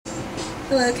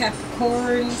Hello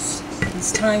Capricorns,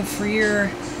 it's time for your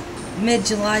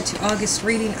mid-July to August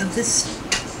reading of this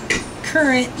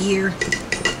current year.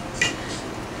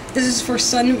 This is for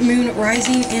Sun, Moon,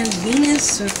 Rising, and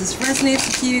Venus, so if this resonates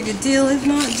with you, good deal. If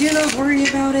not, do not worry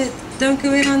about it. Don't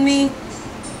go in on me.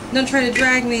 Don't try to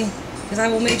drag me, because I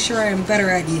will make sure I am better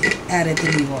at it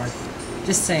than you are.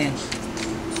 Just saying.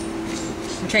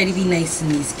 I'm trying to be nice in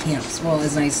these camps. Well,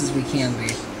 as nice as we can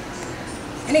be.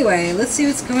 Anyway, let's see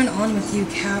what's going on with you,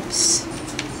 Caps.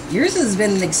 Yours has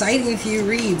been an exciting few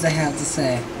reads, I have to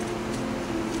say.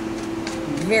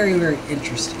 Very, very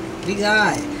interesting. We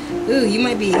got... Ooh, you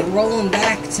might be rolling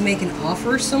back to make an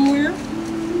offer somewhere.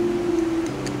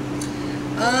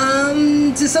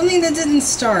 To something that didn't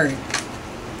start.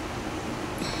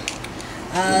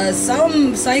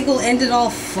 Some cycle ended all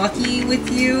fucky with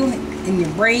you in your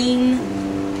brain.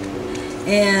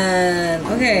 And,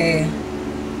 okay.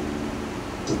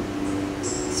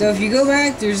 So if you go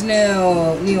back, there's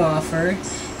no new offer.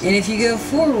 And if you go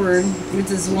forward with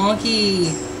this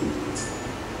wonky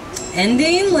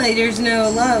ending, like, there's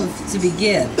no love to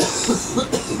begin.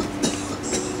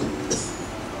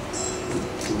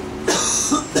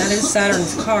 That is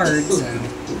Saturn's card, so...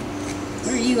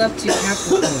 What are you up to,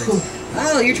 Capricorn?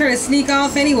 Oh, you're trying to sneak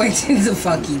off anyway to the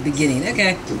fucky beginning.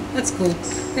 Okay, that's cool.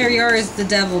 There you are as the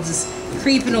devil, just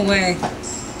creeping away.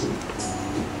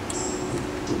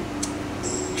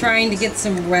 Trying to get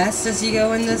some rest as you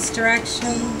go in this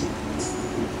direction.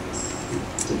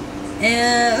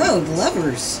 And, oh, the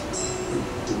Lovers.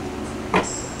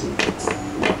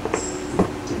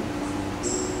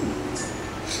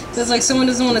 So it's like someone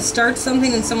doesn't want to start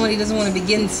something and somebody doesn't want to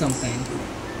begin something.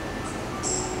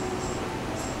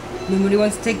 Nobody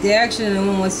wants to take the action and no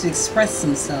one wants to express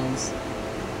themselves.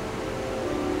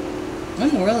 What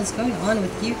in the world is going on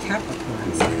with you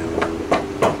Capricorns now?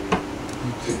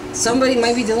 Somebody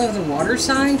might be dealing with a water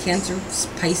sign, Cancer,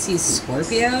 Pisces,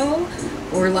 Scorpio,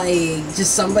 or like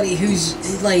just somebody who's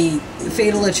like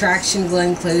fatal attraction,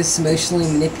 Glenn Close,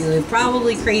 emotionally manipulative,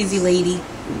 probably crazy lady,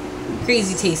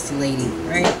 crazy tasty lady,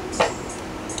 right?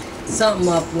 Something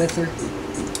up with her.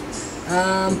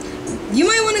 You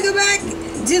might want to go back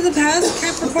to the past,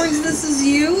 Capricorns. This is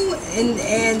you,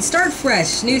 and start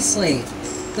fresh, new slate,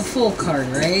 the Full card,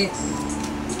 right?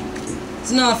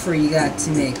 It's an offer you got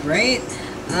to make, right?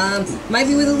 Might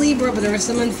be with a Libra, but there was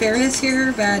some unfairness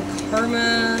here, bad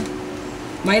karma.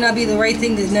 Might not be the right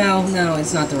thing to... No,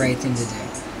 it's not the right thing to do.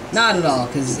 Not at all,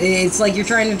 because it's like you're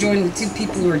trying to join with two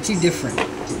people who are too different.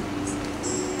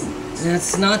 And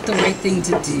that's not the right thing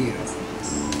to do.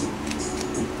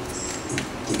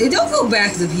 Hey, don't go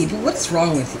back to the people. What is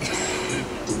wrong with you?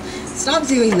 Stop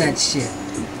doing that shit.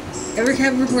 Every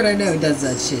Capricorn I know does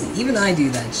that shit. Even I do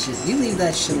that shit. You leave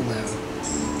that shit alone.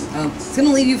 It's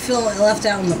gonna leave you feeling left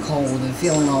out in the cold and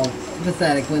feeling all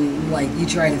pathetic when, like, you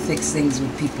try to fix things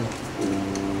with people.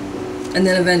 And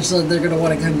then eventually they're gonna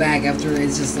want to come back after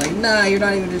it's just like, nah, you're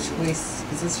not even a choice.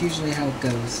 Because that's usually how it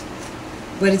goes.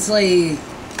 But it's like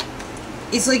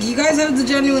you guys have the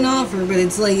genuine offer, but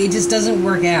it's like, it just doesn't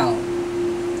work out.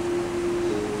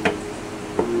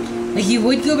 Like, he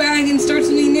would go back and start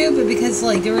something new, but because,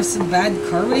 like, there was some bad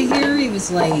karma here, he was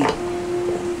like...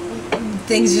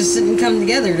 things just didn't come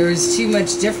together. There was too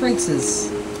much differences,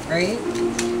 right?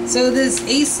 So this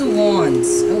Ace of Wands.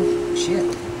 Oh,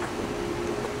 shit.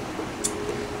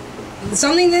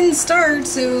 Something didn't start,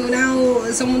 so now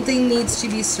something needs to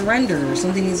be surrendered, or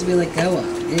something needs to be let go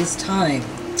of. It is time.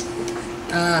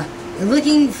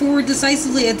 Looking forward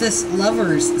decisively at this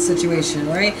Lovers situation,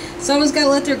 right? Someone's got to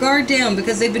let their guard down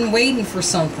because they've been waiting for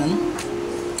something.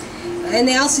 And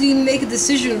they also need to make a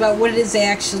decision about what it is they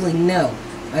actually know.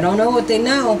 I don't know what they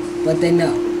know, but they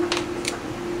know.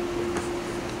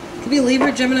 Could be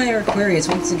Libra, Gemini, or Aquarius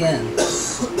once again.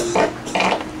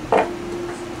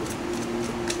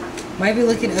 Might be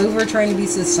looking over, trying to be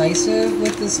decisive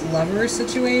with this Lover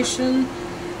situation.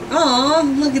 Aw,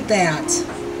 look at that.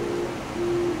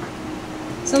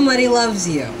 Somebody loves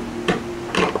you.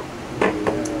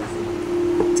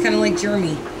 It's kind of like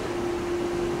Jeremy.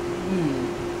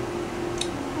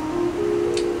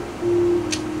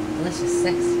 Delicious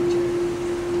sex feature.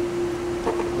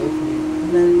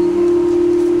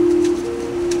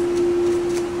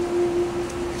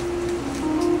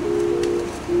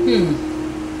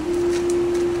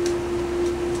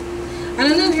 I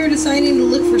don't know if you're deciding to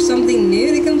look for something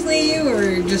new to complete you,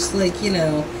 or just like, you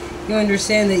know, you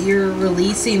understand that you're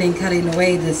releasing and cutting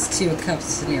away this Two of Cups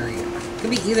scenario. Could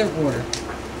be either or.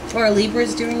 Or a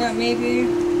Libra's doing that, maybe.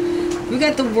 We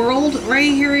got the World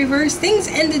right here reversed. Things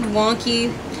ended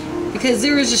wonky because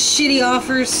there was just shitty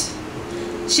offers.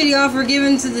 shitty offer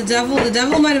given to the devil. The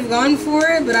devil might have gone for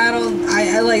it, but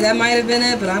I like, that might have been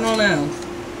it, but I don't know.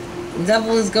 The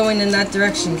devil is going in that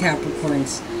direction,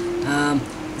 Capricorns.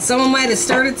 Someone might have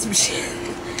started some shit.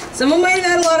 Someone might have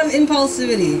had a lot of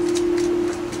impulsivity.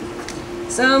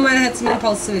 Someone might have had some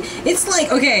impulsivity. It's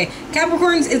like, okay,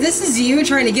 Capricorns, if this is you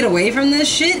trying to get away from this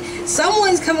shit,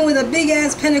 someone's coming with a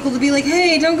big-ass pinnacle to be like,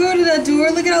 hey, don't go to that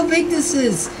door. Look at how big this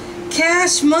is.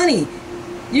 Cash money.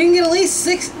 You can get at least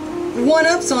 6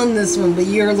 1-ups on this one, but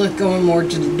you're going more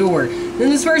to the door. Then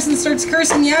this person starts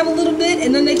cursing you out a little bit,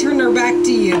 and then they turn their back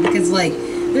to you because, like,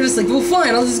 they're just like, well,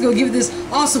 fine, I'll just go give this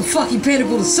awesome fucking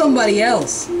pinnacle to somebody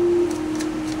else.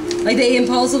 Like, they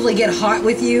impulsively get hot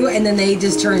with you, and then they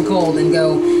just turn cold and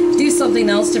go do something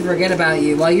else to forget about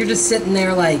you, while you're just sitting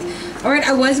there like, alright,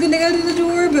 I was going to go to the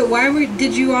door, but why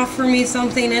did you offer me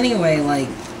something anyway? Like,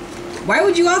 why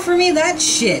would you offer me that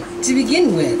shit to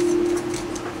begin with?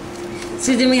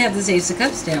 So then we have this Ace of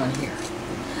Cups down here.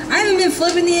 I haven't been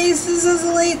flipping the aces as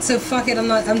of late, so fuck it,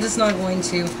 I'm just not going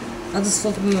to. I'll just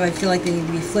flip them if I feel like they need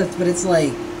to be flipped, but it's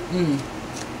like,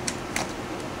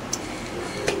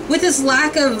 with this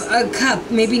lack of a cup,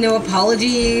 maybe no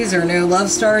apologies or no love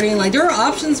starting, like, there are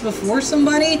options before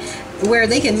somebody where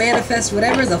they can manifest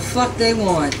whatever the fuck they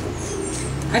want.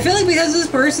 I feel like because this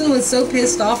person was so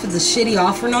pissed off with the shitty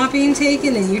offer not being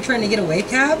taken and you trying to get away,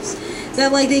 Caps,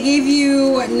 that, like, they gave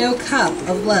you no cup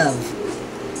of love.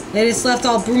 They just left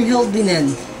all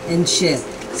Broomhilding and shit.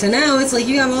 So now it's like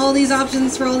you have all these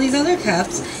options for all these other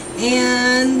cups,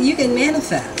 and you can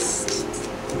manifest.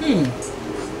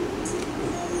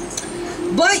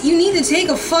 But you need to take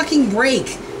a fucking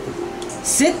break.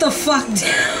 Sit the fuck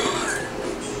down.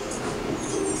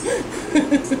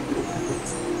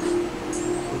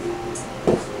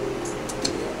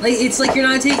 Like, it's like you're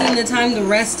not taking the time to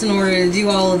rest in order to do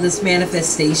all of this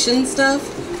manifestation stuff.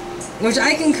 Which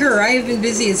I concur. I have been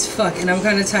busy as fuck, and I'm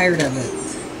kind of tired of it.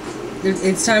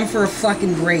 It's time for a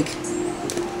fucking break.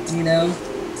 You know?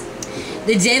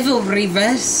 The devil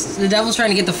reversed. The devil's trying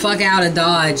to get the fuck out of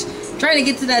Dodge. Trying to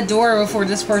get to that door before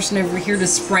this person over here to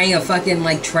sprang a fucking,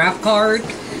 like, trap card.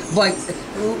 But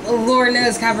Lord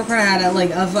knows Capricorn had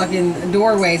a fucking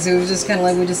doorway, so it was just kind of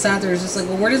like, we just sat there. It was just like,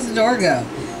 well, where does the door go?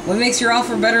 What makes your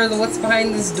offer better than what's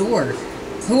behind this door?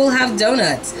 Who will have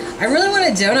donuts? I really want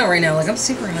a donut right now. Like, I'm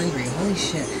super hungry. Holy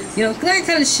shit. You know, that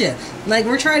kind of shit. Like,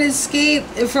 we're trying to escape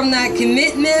from that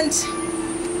commitment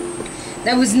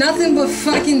that was nothing but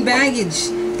fucking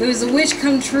baggage. It was a wish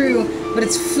come true, but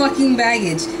it's fucking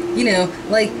baggage. You know,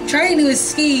 like, trying to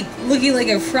escape looking like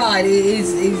a fraud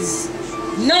is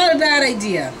not a bad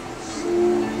idea.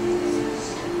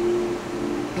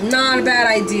 Not a bad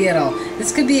idea at all.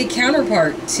 This could be a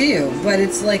counterpart, too, but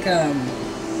it's like,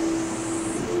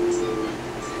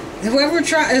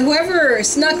 whoever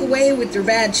snuck away with their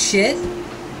bad shit,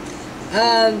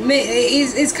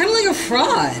 is kind of like a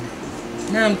fraud.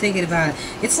 Now I'm thinking about it.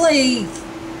 It's like,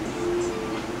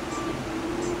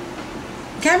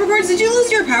 Capricorns, did you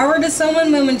lose your power to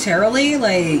someone momentarily?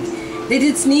 Like, they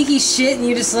did sneaky shit and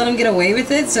you just let them get away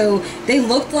with it, so they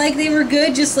looked like they were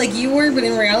good just like you were, but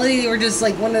in reality they were just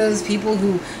like one of those people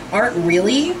who aren't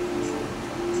really?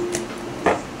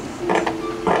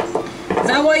 Is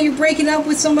that why you're breaking up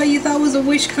with somebody you thought was a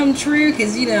wish come true?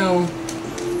 Because, you know,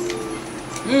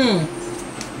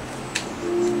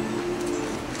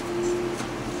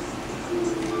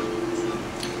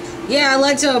 yeah, it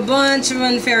led to a bunch of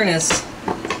unfairness.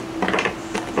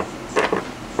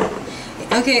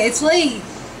 Okay, it's like,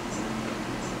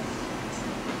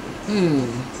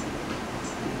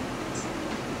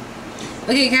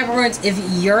 okay, Capricorns, if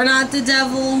you're not the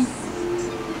devil,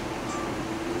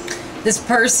 this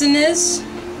person is.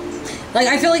 Like,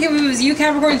 I feel like if it was you,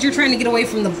 Capricorns, you're trying to get away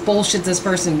from the bullshit this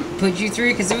person put you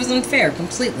through because it was unfair,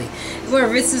 completely.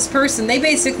 However, it's this person, they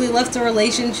basically left a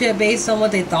relationship based on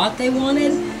what they thought they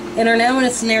wanted and are now in a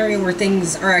scenario where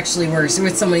things are actually worse,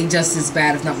 with somebody just as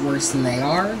bad, if not worse, than they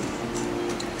are.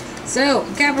 So,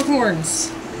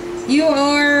 Capricorns, you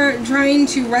are trying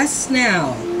to rest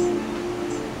now.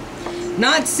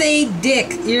 Not say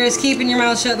dick. You're just keeping your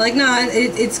mouth shut. Like, nah,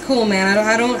 it's cool, man.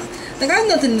 I don't, like, I have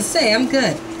nothing to say. I'm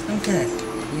good. I'm good.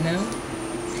 You know?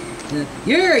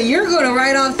 You're going to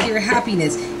ride off to your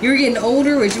happiness. You're getting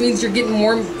older, which means you're getting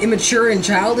more immature and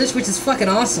childish, which is fucking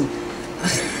awesome.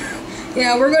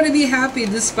 Yeah, we're going to be happy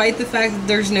despite the fact that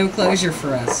there's no closure for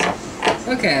us.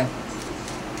 Okay.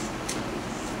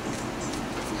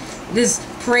 Just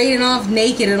parading off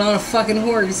naked and on a fucking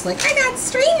horse, like, I got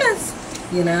streamers!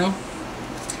 You know?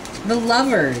 The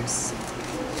Lovers.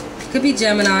 Could be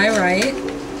Gemini, right?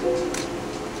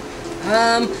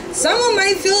 Someone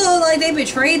might feel like they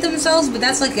betrayed themselves, but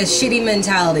that's like a shitty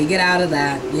mentality. Get out of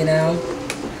that, you know?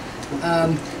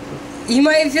 You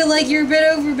might feel like you're a bit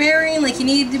overbearing, like you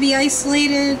need to be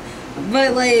isolated,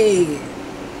 but like,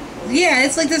 yeah,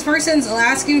 it's like this person's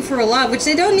asking for a lot, which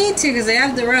they don't need to because they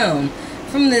have their own.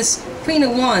 From this Queen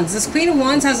of Wands. This Queen of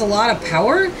Wands has a lot of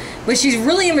power, but she's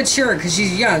really immature because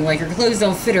she's young. Like, her clothes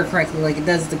don't fit her correctly like it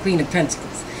does the Queen of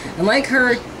Pentacles. And like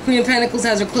her, Queen of Pentacles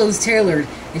has her clothes tailored,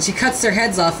 and she cuts their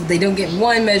heads off if they don't get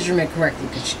one measurement correctly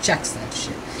because she checks that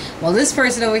shit. While this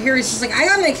person over here is just like, I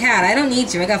got my cat, I don't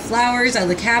need you. I got flowers, I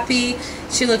look happy.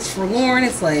 She looks forlorn.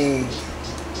 It's like,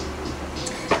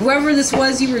 whoever this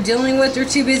was you were dealing with, they're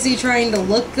too busy trying to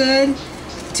look good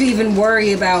to even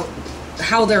worry about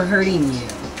how they're hurting you.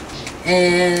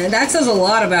 And that says a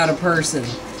lot about a person.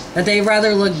 That they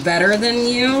rather look better than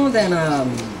you than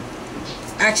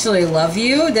actually love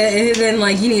you. Then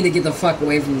like, you need to get the fuck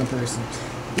away from the person.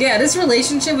 Yeah, this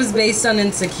relationship was based on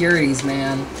insecurities,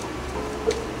 man.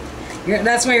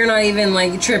 That's why you're not even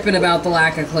like tripping about the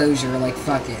lack of closure. Like,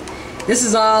 fuck it. This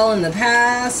is all in the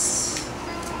past.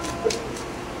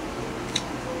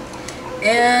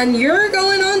 And you're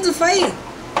going on to fight.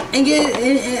 And get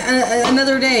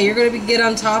another day. You're going to get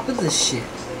on top of this shit.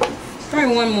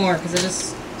 Probably one more, because I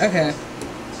just... Okay.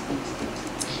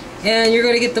 And you're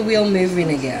going to get the wheel moving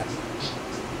again.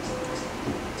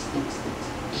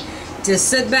 Just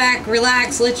sit back,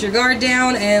 relax, let your guard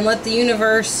down, and let the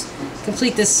universe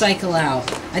complete this cycle out.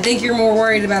 I think you're more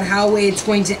worried about how it's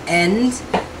going to end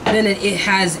than it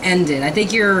has ended. I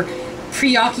think you're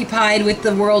preoccupied with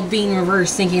the world being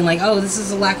reversed, thinking like, oh, this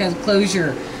is a lack of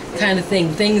closure kind of thing.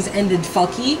 Things ended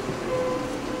fucky.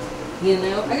 You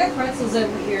know? I got pretzels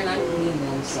over here and I'm eating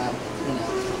them, so, you know.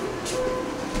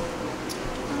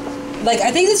 Like,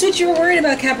 I think that's what you were worried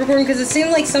about, Capricorn, because it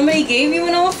seemed like somebody gave you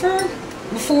an offer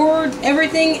before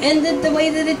everything ended the way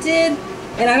that it did.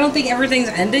 And I don't think everything's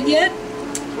ended yet.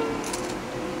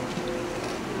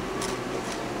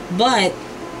 But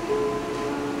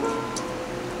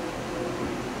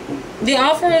the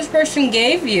offer this person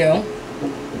gave you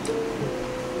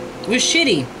was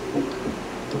shitty.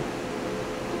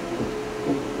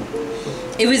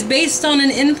 It was based on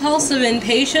an impulse of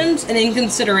impatience and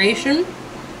inconsideration.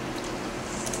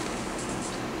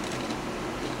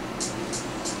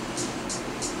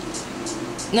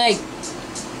 Like,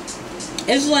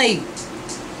 it's like,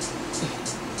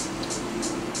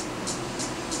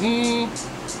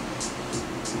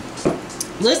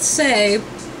 let's say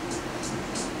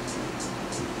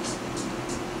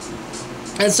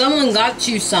that someone got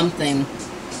you something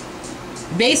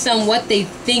based on what they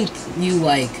think you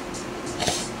like,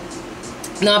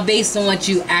 not based on what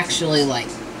you actually like.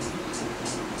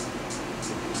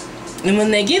 And when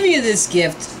they give you this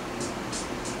gift,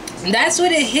 that's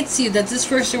when it hits you that this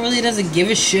person really doesn't give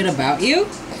a shit about you.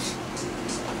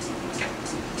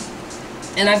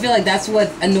 And I feel like that's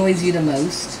what annoys you the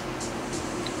most.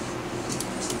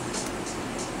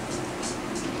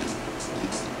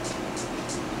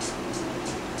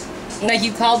 Like,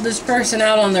 you called this person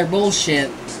out on their bullshit.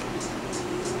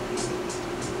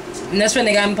 And that's when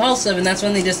they got impulsive, and that's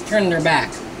when they just turned their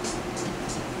back.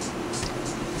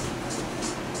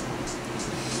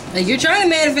 Like, you're trying to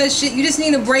manifest shit, you just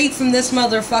need a break from this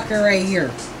motherfucker right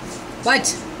here.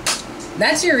 But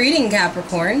that's your reading,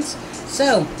 Capricorns.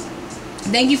 So,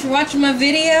 thank you for watching my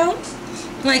video.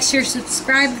 Like, share,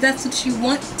 subscribe if that's what you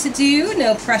want to do.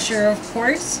 No pressure, of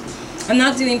course. I'm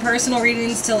not doing personal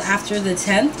readings till after the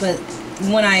 10th, but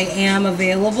when I am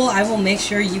available, I will make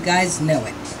sure you guys know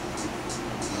it.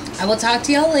 I will talk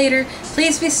to y'all later.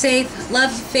 Please be safe.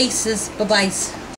 Love your faces. Bye-bye.